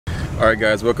Alright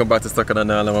guys, welcome back to Stuck on an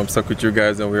Island. I'm stuck with you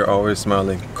guys and we're always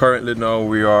smiling. Currently now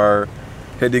we are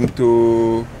heading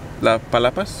to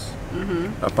Palapas,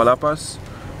 Palapas,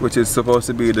 which is supposed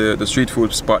to be the street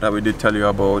food spot that we did tell you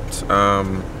about.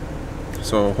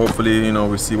 So hopefully, you know,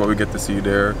 we see what we get to see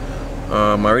there.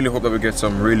 I really hope that we get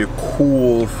some really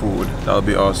cool food. That'll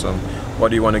be awesome. What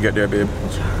do you want to get there, babe?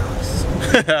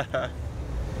 Churros.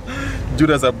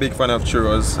 Judah's a big fan of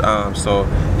churros. So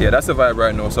yeah, that's the vibe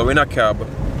right now. So we're in a cab.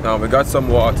 We got some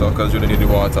water because Judah needed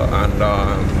water, and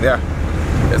yeah,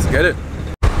 let's get it.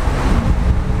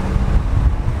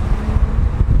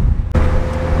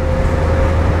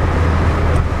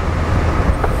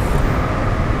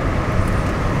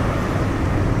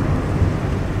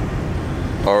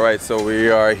 Alright, so we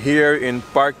are here in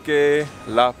Parque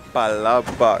La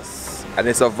Palapas, and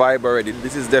it's a vibe already.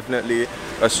 This is definitely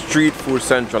a street food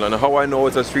central, and how I know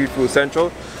it's a street food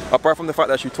central, apart from the fact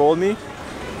that she told me,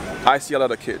 I see a lot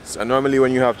of kids, and normally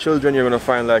when you have children you're going to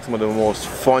find like some of the most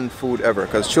fun food ever,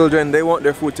 because children, they want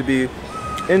their food to be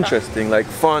interesting, like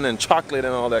fun and chocolate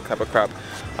and all that type of crap.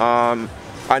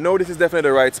 I know this is definitely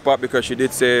the right spot because she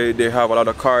did say they have a lot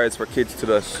of cars for kids to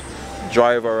just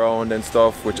drive around and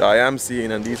stuff, which I am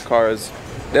seeing, and these cars,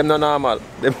 them not normal.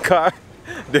 Them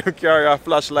carry a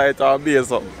flashlight or be or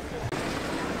something.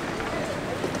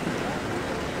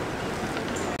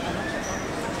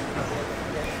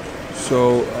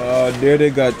 So there they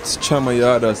got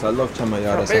chamayadas. I love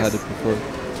chamayadas. I had it before.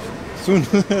 Soon.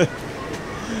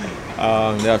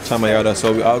 They have chamayadas,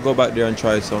 so I'll go back there and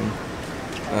try some.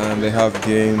 And they have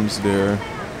games there.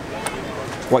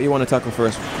 What you want to tackle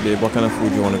first, babe? What kind of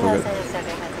food you want to go get?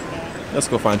 Let's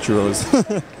go find churros.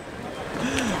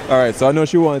 Alright, so I know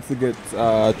she wants to get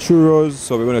churros,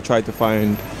 so we're going to try to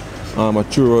find a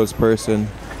churros person.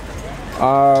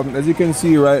 As you can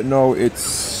see right now,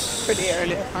 it's pretty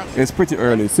early. It's pretty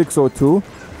early, 6:02.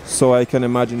 So I can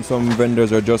imagine some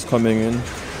vendors are just coming in.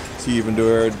 See, even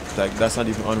though like that's not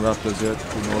even unwrapped as yet.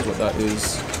 Who knows what that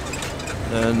is?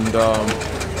 And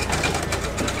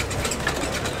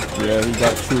yeah, he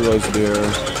got churros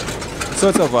there. So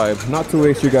it's a vibe. Not to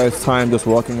waste you guys' time just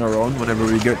walking around. Whenever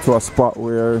we get to a spot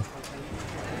where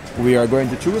we are going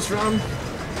to choose from,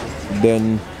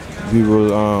 then we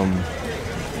will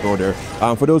go there.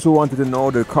 For those who wanted to know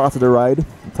the cost of the ride,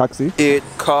 taxi, it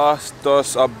cost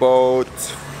us about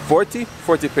 40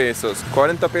 pesos,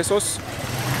 40 pesos,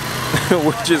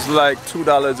 which is like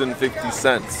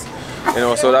 $2.50. You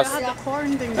know, so that's the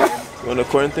corn thing. You want the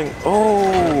corn thing?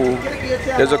 Oh,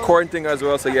 there's a corn thing as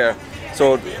well. So yeah,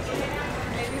 so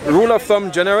rule of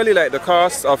thumb, generally, like the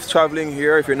cost of traveling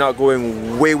here, if you're not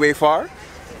going way far,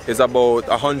 is about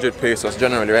 100 pesos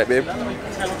generally, right, babe?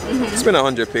 It's been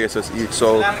 100 pesos each,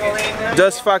 so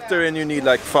just factor in you need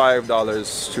like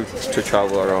 $5 to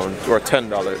travel around, or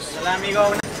 $10.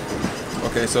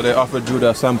 Okay, so they offered Judah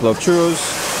a sample of churros.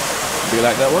 Do you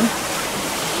like that one?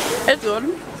 It's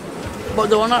good, but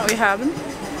the one that we had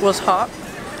was hot,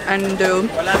 and well,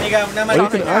 you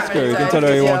can ask her. You can tell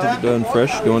her you want it done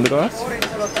fresh. Do you want it to ask?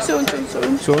 Soon.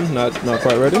 Soon? Not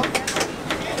quite ready?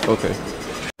 Okay.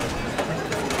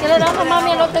 ¿Qué le damos,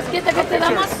 mami? ¿Elote quieta que te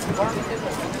damos?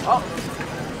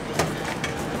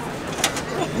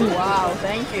 Wow,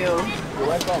 thank you. You're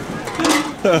welcome.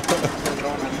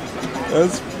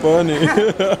 That's funny.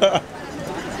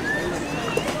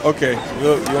 Okay, you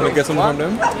want to get something from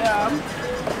them? Yeah.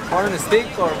 Corn on a stick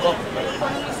or Corn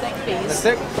on a stick, please. a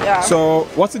stick? Yeah. So,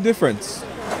 what's the difference?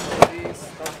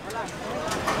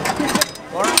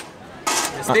 Corn?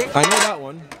 A stick? I know that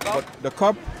one, but the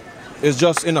cup is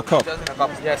just in a cup. Just in a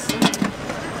cup, yes.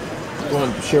 You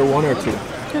want to share one or two?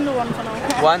 Can do one for now.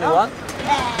 One?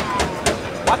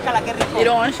 You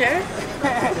don't want to share?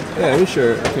 Yeah, you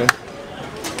sure. Okay.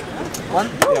 One?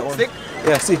 Yeah, one. Stick?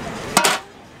 Yeah, see.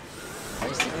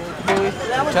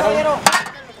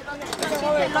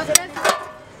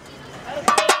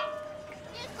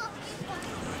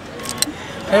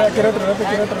 Quiero otro.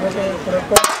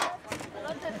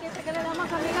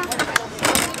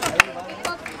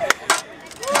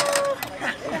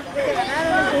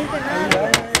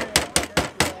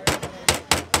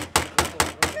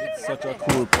 Such a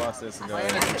cool process,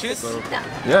 guys. Cheese? So,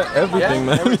 yeah, everything,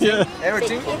 man. Everything? Yeah.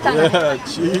 Everything? Yeah,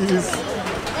 cheese.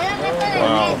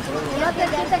 Wow.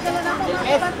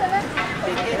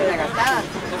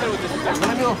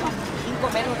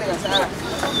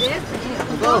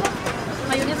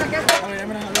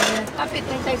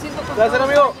 Gracias,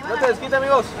 amigo. No te desquite,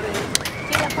 amigos.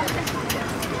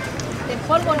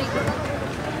 Polvo bonito.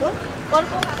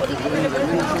 Polvo bonito.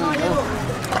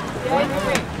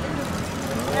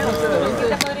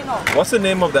 What's the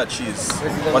name of that cheese?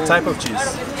 What type of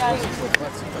cheese?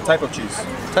 What type of cheese?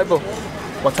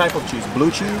 What type of cheese?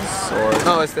 Blue cheese or?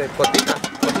 No, it's the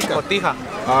cotija.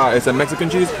 Ah, it's a Mexican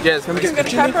cheese? Yes. Can we get Good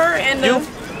chili? pepper and the...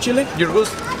 Chili? Your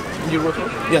goose.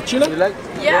 Yeah, chili? You like?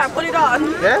 Yeah, put it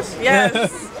on. Yes.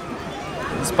 Yes.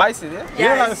 Spicy, yeah?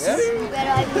 Yes.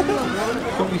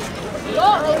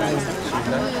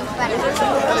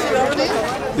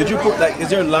 Did you put like, is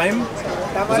there lime? Is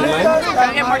there lime? Can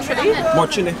I get more chili? More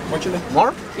chili, more chili.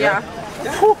 More? Yeah.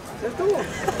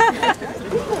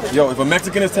 Yo, if a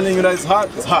Mexican is telling you that it's hot,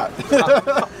 it's hot.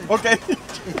 Okay.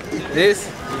 This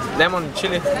lemon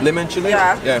chili. Lemon chili?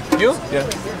 Yeah. Yeah. You? Yeah.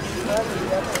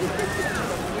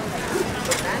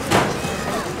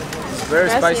 It's very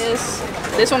spicy. Gracias.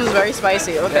 This one is very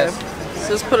spicy. Okay. Yes.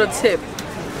 So let's put a tip.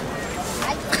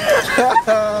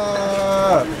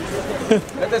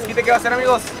 ¿Qué te va a hacer,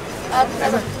 amigos?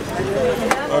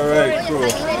 Alright, cool.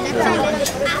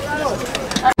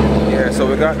 Yeah, so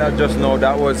we got that just now.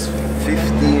 That was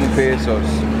 15 pesos.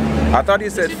 I thought he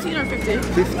said 15 or 50?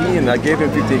 15. I gave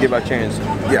him 50, he gave a change.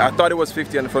 Yeah, I thought it was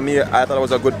 50, and for me, I thought it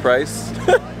was a good price.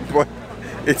 But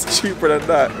it's cheaper than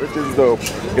that, which is dope.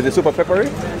 Is it super peppery?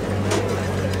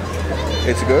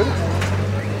 It's good?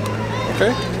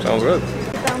 Okay, sounds good.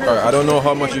 Alright, I don't know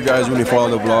how much you guys really follow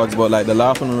the vlogs, but like the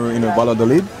last one we were in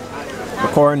Valladolid, the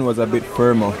corn was a bit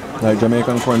firmer. Like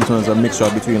Jamaican corn is a mixture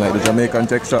between like the Jamaican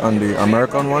texture and the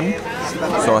American one.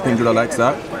 So I think Judah likes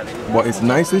that. But it's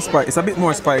nicely spicy. It's a bit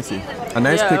more spicy. A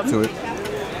nice kick to it.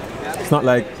 It's not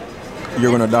like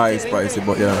you're gonna die spicy,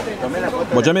 but yeah.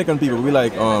 But Jamaican people, we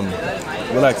like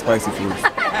spicy foods.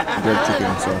 Grilled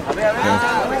chicken, so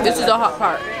yeah. This is the hot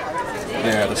part.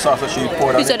 Yeah, the sauce that she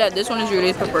poured on He said that this one is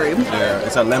really peppery. Yeah,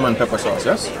 it's a lemon pepper sauce,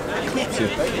 yes? See.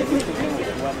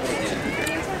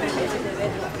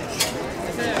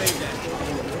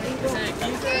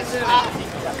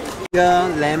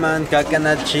 Lemon,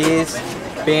 coconut cheese,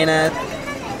 peanut,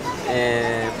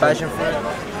 and passion fruit.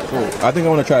 Cool. I think I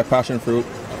want to try passion fruit.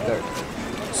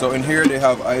 So in here they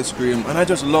have ice cream, and I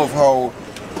just love how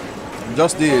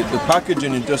just the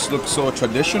packaging, it just looks so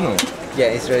traditional. Yeah,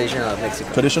 it's traditional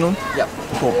Mexican. Traditional? Yeah.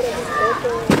 Cool.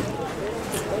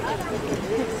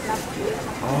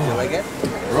 You like it?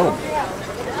 Bro,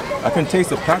 I can taste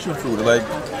the passion fruit, like,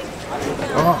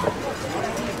 oh.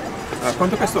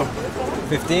 ¿Cuánto peso?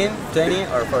 15, 20,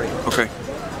 or 40. Okay.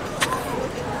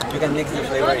 You can mix the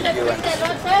flavor if you want.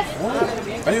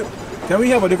 Can we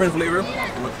have a different flavor?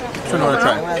 Which one do you want to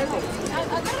try?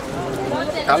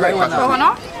 I like passion fruit.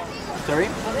 Coconut? Sorry?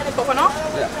 Coconut?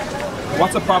 Yeah.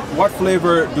 What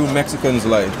flavor do Mexicans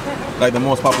like? Like the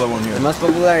most popular one here? The most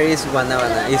popular is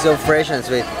guanábana. It's so fresh and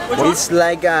sweet. It's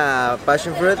like a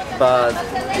passion fruit, but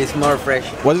it's more fresh.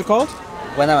 What's it called?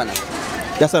 Guanábana.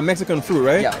 That's a Mexican fruit,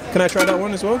 right? Yeah. Can I try that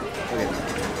one as well? Okay.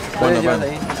 Guanábana.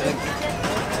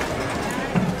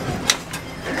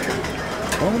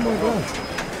 Oh my god.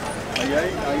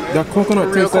 That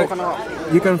coconut tastes like,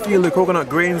 you can feel the coconut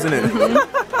grains in it.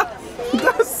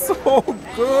 That's so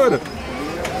good.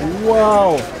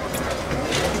 Wow.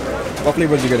 What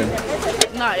flavor did you get in?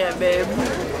 Not yet, babe.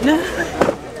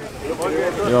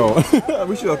 Yo,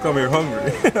 we should have come here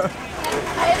hungry.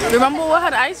 Remember we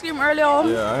had ice cream earlier on?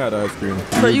 Yeah, I had ice cream.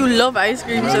 But you love ice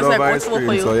cream, so it's like what's up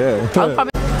for you? So yeah. I'll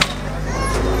probably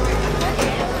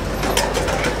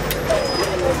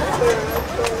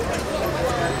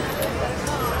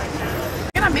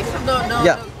Can I mix up the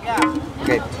Yeah.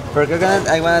 Okay. For coconut,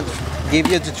 I want to give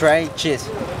you to try cheese.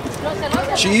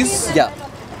 Cheese? Yeah.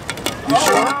 You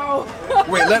sure?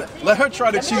 Wait, let her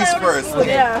try the cheese first.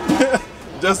 Yeah.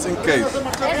 Just in case.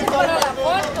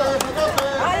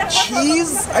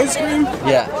 Cheese ice cream?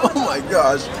 Yeah. Oh my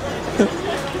gosh.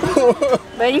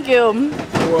 Thank you.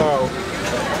 Wow.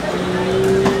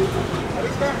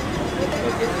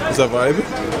 Is that vibe?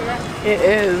 It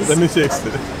is. Let me taste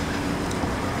it.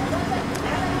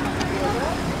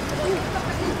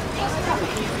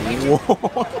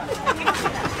 Whoa.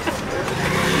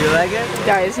 You like it?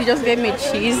 Guys, he just gave me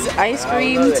cheese ice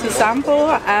cream to sample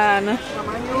and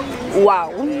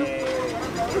wow.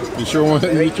 You sure you want to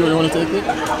take it? You want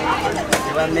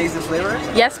to mix the flavor?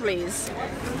 Yes, please.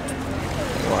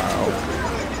 Wow.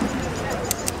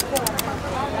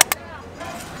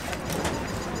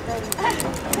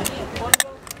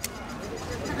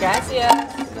 Gracias.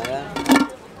 Yeah.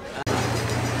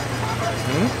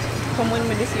 Come win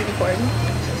with this unicorn.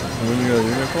 When you got a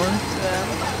unicorn? Yeah.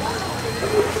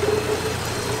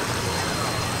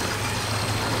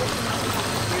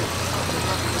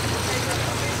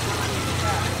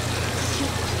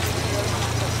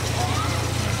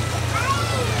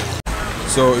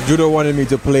 So Judah wanted me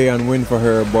to play and win for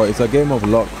her, but it's a game of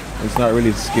luck. It's not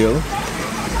really skill.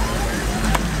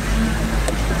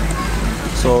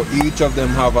 So each of them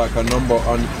have like a number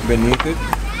on beneath it.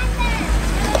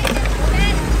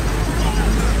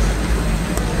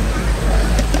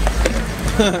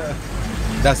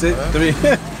 That's it? 3?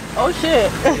 Oh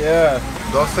shit. Yeah.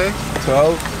 12,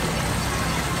 12.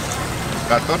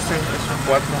 14, es un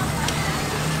 4,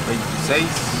 26,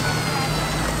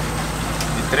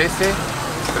 y 13,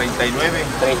 39.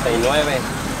 39.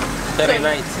 Very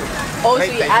nice. Oh, so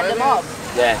you add them up.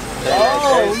 Yeah.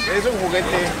 Oh. Es un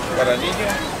juguete para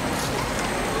niños.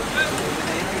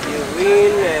 You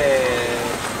win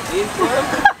this one.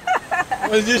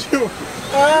 What did you?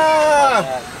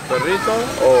 Ah! Perrito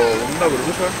o una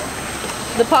burbuja.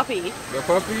 The puppy. The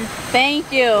puppy?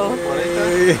 Thank you.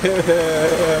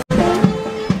 Yeah.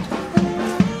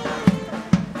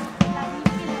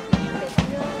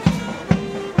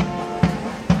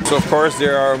 So of course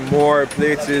there are more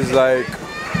places like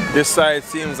this side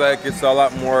seems like it's a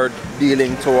lot more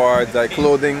dealing towards like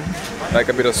clothing, like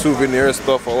a bit of souvenir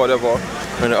stuff or whatever.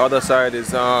 And the other side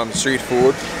is street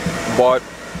food. But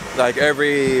like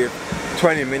every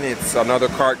 20 minutes another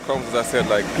cart comes, as I said,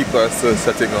 like people are still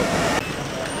setting up.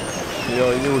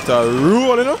 Yo, you with a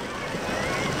rule, you know?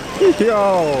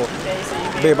 Yo!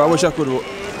 Babe, I wish I could. Oh,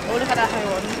 look at that high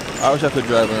one. I wish I could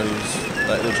drive one of these,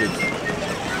 like legit.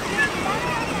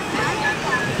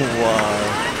 Wow.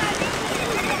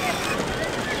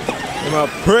 I'm a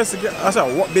press again. I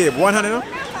said, what, babe? One hand, you know?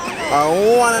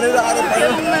 One hand,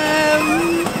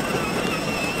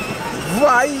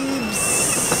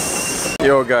 vibes.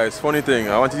 Yo, guys, funny thing.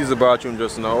 I went to use the bathroom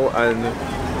just now and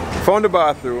found the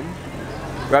bathroom.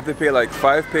 We have to pay like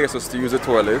 5 pesos to use the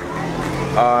toilet.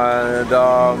 And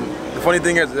the funny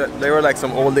thing is that there were like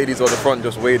some old ladies out the front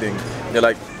just waiting. They're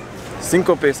like,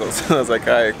 5 pesos. I was like,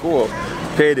 alright, cool.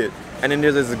 Paid it. And then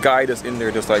there's this guy that's in there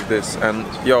just like this. And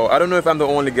yo, I don't know if I'm the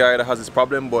only guy that has this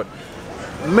problem, but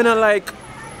men are like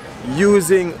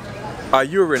using a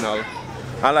urinal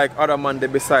and like other man they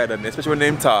beside them, especially when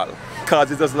they're tall.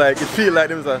 Cause it's just like, it feel like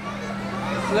them like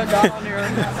Look down on your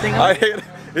thing. I hate it.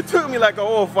 It took me like a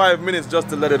whole 5 minutes just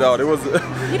to let it out. It was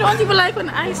You don't even like when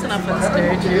ice and up and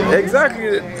stirred you.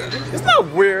 exactly. It's not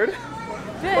weird.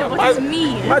 Yeah, what is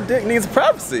me? My dick needs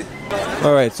privacy.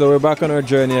 Alright, so we're back on our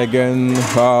journey again.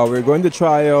 We're going to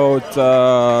try out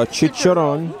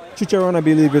chicharron. Chicharron, I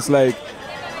believe, is like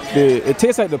it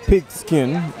tastes like the pig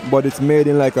skin, but it's made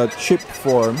in like a chip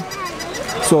form.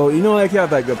 So you know, like you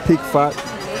have like the pig fat.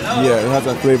 Yeah, it has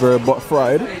a flavor, but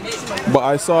fried. But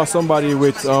I saw somebody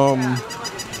with some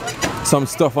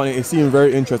stuff on it. It seemed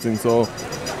very interesting. So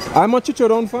I'm a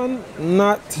chicharron fan.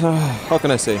 Not how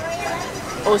can I say?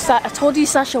 Oh, I told you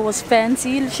Sasha was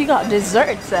fancy. She got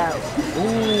desserts out.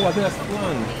 Oh, I think that's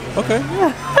fun. Okay.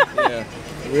 Yeah.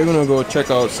 We're gonna go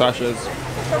check out Sasha's.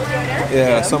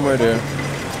 Yeah, somewhere there.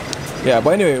 Yeah,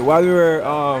 but anyway, while we were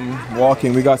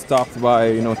walking, we got stopped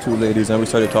by 2 ladies and we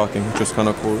started talking, which was kind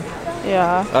of cool.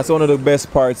 Yeah. That's one of the best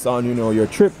parts on your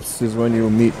trips is when you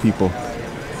meet people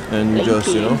and you just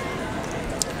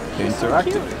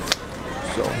interact.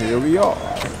 So here we are.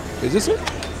 Is this it?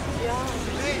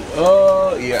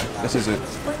 Yeah, this is it.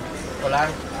 Hola.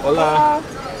 Hola.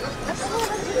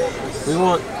 We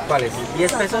want 10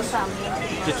 pesos.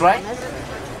 You try?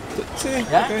 see.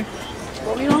 Yeah? Okay.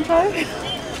 What we don't try?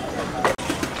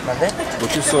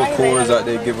 Which is so cool is that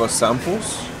they give us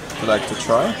samples to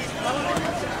try.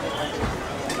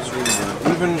 It's really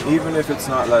good. Even if it's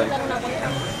not like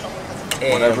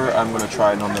whatever, I'm gonna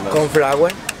try nonetheless. Corn flour.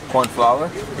 Corn flour?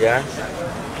 Yeah.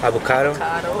 Avocado.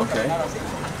 Okay.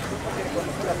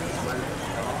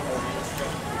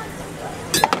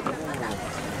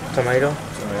 Tomato.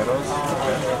 Tomatoes.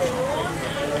 Okay.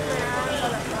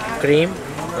 Cream.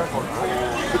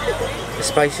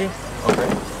 Spicy. Okay.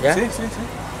 Yeah. See.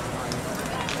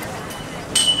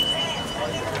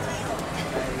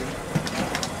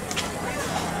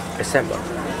 Assemble.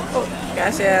 Oh,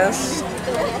 gracias.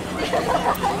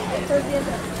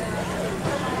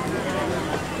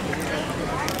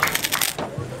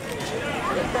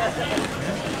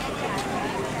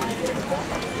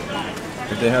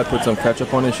 If they had put some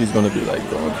ketchup on it, she's gonna be like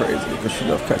going crazy because she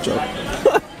loves ketchup.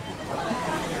 Let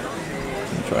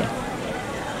me try.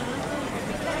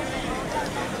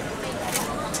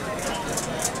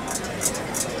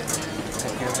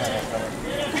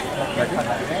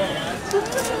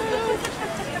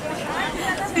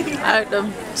 I like the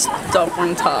stuff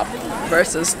on top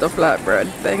versus the flatbread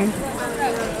thing.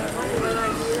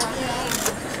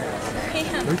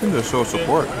 We can just show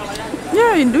support.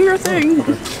 Yeah, you do your thing.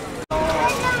 Okay.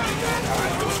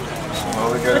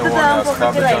 Well, we got one that's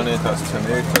cabbage on it, that's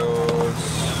tomatoes.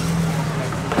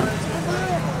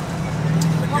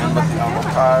 los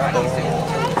avocados.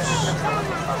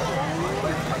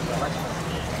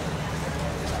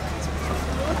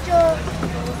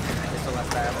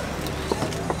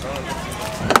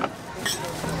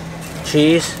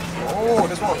 Cheese. Oh,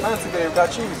 this one fancy there. You've got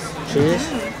cheese. Cheese.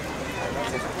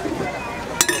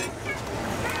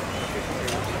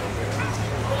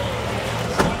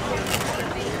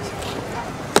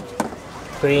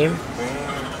 Cream.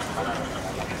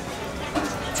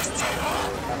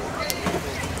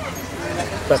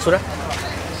 Basura.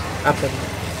 Apple.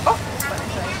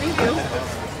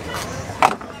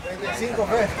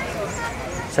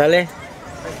 ¿Sale?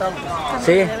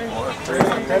 Sí.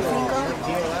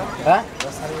 ¿Ah?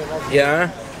 Yeah.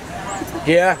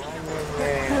 Yeah.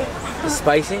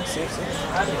 Spicy.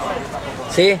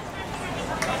 Sí.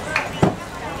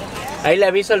 Ahí le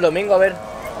aviso el domingo, a ver.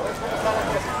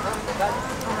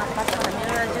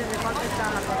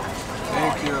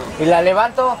 ¿Y la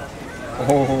levanto?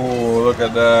 Oh, look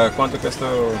at that. ¿Cuánto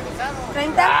costó?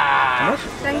 30.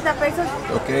 30 pesos.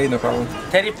 Okay, no problem.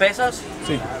 30 pesos.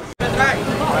 Sí.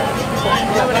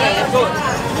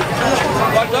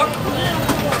 Hot dog,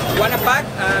 one a pack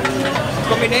and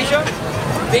combination,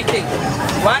 50.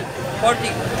 140.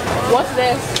 What's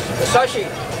this? The sushi,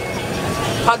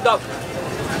 hot dog.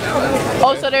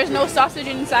 Oh, so there's no sausage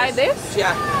inside this?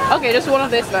 Yeah. Okay, just one of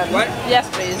this then. What? Yes,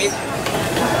 please. Mix.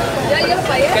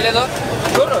 ¿Qué le doy?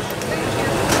 Churros.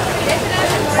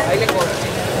 Ahí le cobro.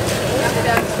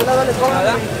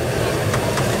 Nada.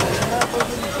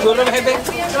 Churros, jefe.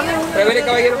 Pregúntale,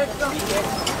 caballero.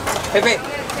 Jefe.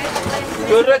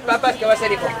 Churros, papas, ¿qué va a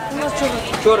hacer, hijo? Unos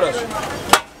churros. Churros.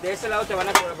 De ese lado te van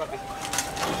a cobrar, papi.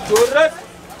 Churros.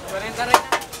 40 reina.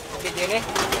 ¿Qué tiene?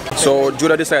 So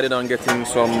Judah decided on getting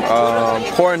some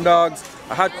corn dogs.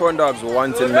 I had corn dogs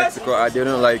once in Mexico. I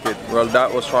didn't like it. Well,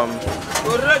 that was from...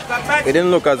 It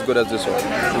didn't look as good as this one.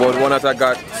 But one that I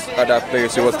got at that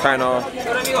place, it was kind of...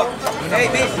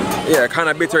 Yeah, kind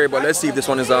of bitter. But let's see if this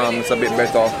one is it's a bit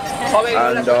better.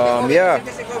 And yeah,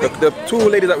 the two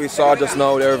ladies that we saw just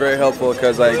now, they were very helpful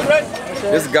because like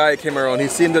this guy came around. He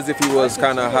seemed as if he was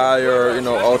kind of high or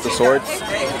out of sorts.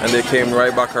 And they came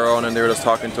right back around and they were just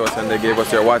talking to us and they gave us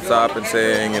their WhatsApp and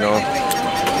saying,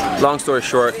 long story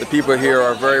short, the people here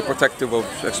are very protective of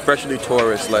especially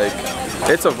tourists. Like,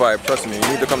 it's a vibe, trust me, you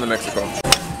need to come to Mexico. Alright,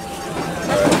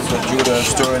 so Judah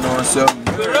storing on some.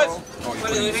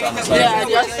 Yeah,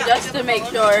 just to make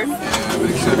sure.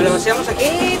 Is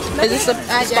this a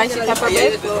spicy pepper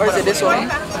bit or is it this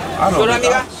one? I don't know.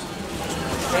 amiga.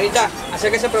 Señorita,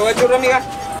 acérquese a probar el churro, amiga.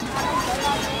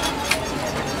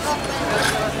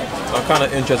 I'm kind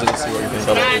of interested to see what you think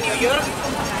about this.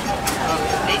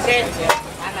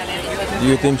 Do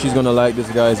you think she's gonna like this,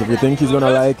 guys? If you think she's gonna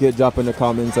like it, drop in the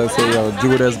comments and say, yo,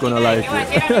 Judah's gonna like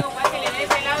it.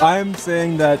 I'm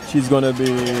saying that she's gonna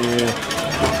be...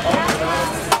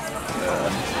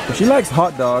 She likes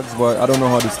hot dogs, but I don't know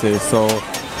how this tastes. So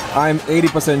I'm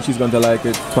 80% she's going to like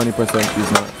it, 20%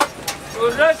 she's not.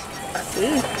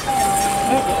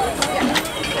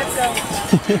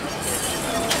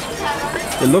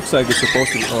 It looks like it's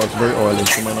supposed to be, oh, it's very oily.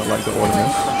 She might not like the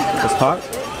oiliness. It's hot.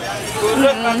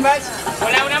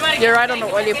 You're right on the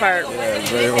oily part. Yeah, it's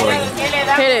very oily.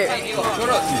 Hit it.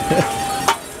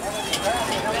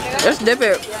 Just dip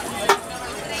it.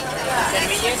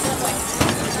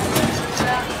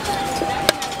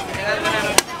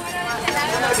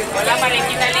 Hola,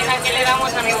 parejita linda, ¿qué le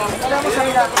damos, amigo? Hola,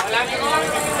 amigo.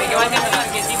 ¿De qué va a ser la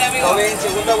quietita, amigo? Joven,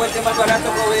 segunda vuelta más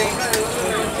barato, joven.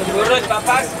 Churros,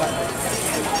 papas.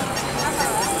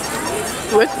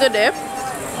 With the dip,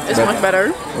 it's much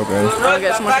better. Okay. I'll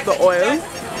get so much of the oil,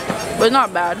 but it's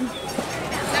not bad.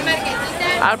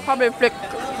 I'll probably flick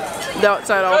the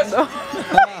outside out though.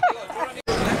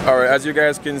 Alright, as you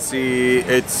guys can see,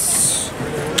 it's...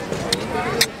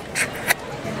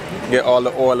 Get all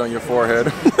the oil on your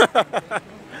forehead.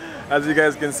 As you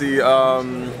guys can see,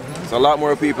 there's a lot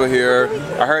more people here.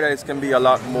 I heard that it can be a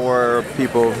lot more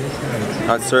people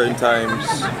at certain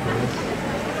times.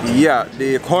 Yeah,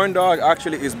 the corn dog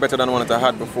actually is better than the one that I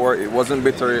had before. It wasn't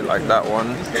bitter like that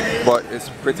one, but it's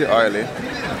pretty oily.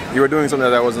 You were doing something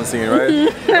that I wasn't seeing,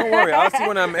 right? Don't worry, I'll see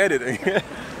when I'm editing.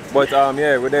 But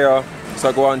yeah, we're there. So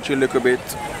I go and chill a little bit.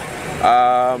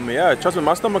 Yeah, trust me,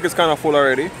 my stomach is kind of full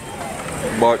already.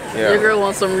 But yeah. Your girl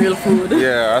wants some real food.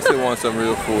 Yeah, I still want some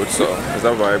real food, so it's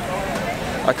a vibe.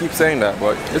 I keep saying that,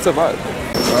 but it's a vibe.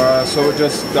 So we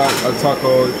just got a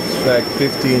taco, it's like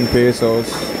 15 pesos.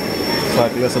 It's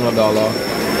like less than $1.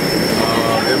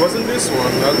 It wasn't this one.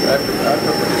 I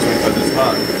prefer this one because it's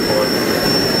hot.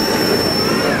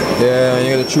 But yeah, you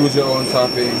gotta choose your own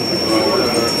topping.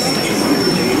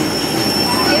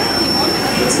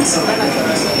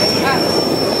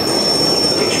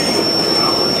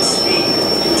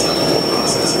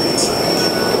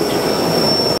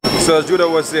 So as Judah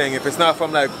was saying, if it's not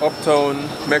from like uptown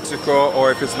Mexico,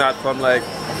 or if it's not from like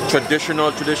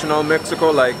traditional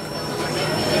Mexico, like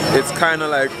it's kind of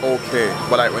like okay,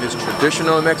 but like when it's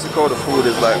traditional Mexico, the food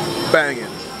is like banging.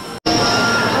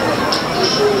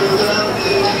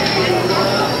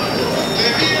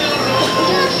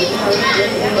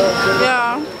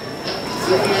 Yeah.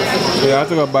 Yeah, I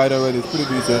took a bite already. It's pretty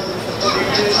decent.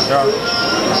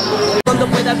 Cuando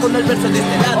pueda con el verso de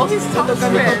este lado. Se toca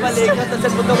mi compa, le encanta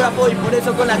ser fotógrafo y por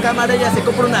eso con la cámara ya se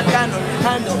compra una Canon.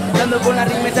 Ando, dando con la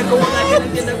rima esa como una que no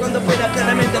entienda cuando pueda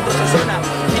claramente otra persona.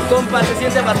 Mi compa se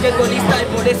siente basquetbolista y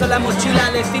por eso la mochila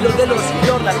al estilo de los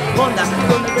Jordan, Honda.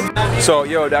 So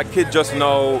yo, that kid just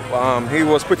now, he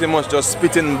was pretty much just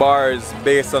spitting bars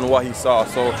based on what he saw.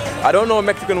 So I don't know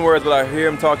Mexican words, but I hear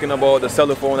him talking about the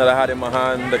cell phone that I had in my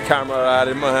hand, the camera that I had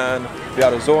in my hand, the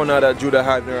Arizona that Judah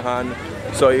had in her hand.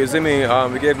 So you see me,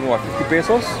 we gave him what, 50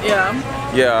 pesos? Yeah.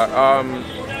 Yeah.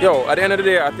 Yo, at the end of the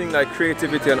day, I think that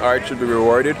creativity and art should be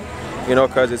rewarded. You know,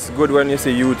 because it's good when you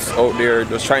see youths out there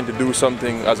just trying to do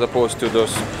something as opposed to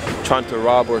just trying to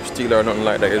rob or steal or nothing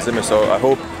like that. You see me? So I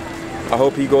hope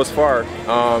he goes far.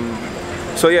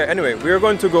 So yeah, anyway, we're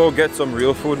going to go get some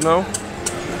real food now.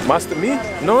 Master me?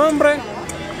 No, hombre.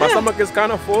 My stomach is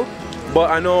kind of full, but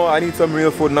I know I need some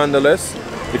real food nonetheless.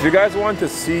 If you guys want to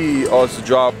see us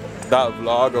drop that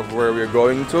vlog of where we're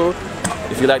going to,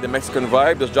 if you like the Mexican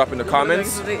vibe, just drop in the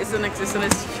comments. Drop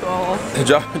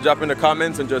in the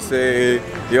comments and just say,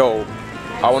 yo,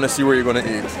 I want to see where you're gonna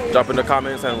eat. Drop in the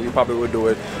comments and we probably will do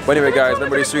it. But anyway guys,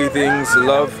 remember these three things: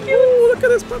 love. Ooh, look at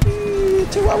this puppy,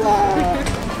 Chihuahua.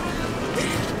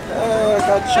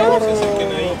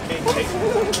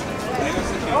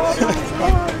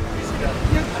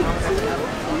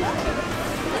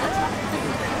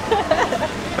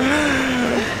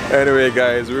 Anyway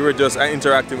guys, we were just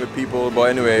interacting with people, but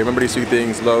anyway, remember these three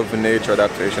things: love, nature,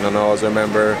 adaptation, and always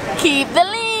remember, Keep the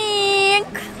link.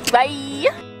 Bye.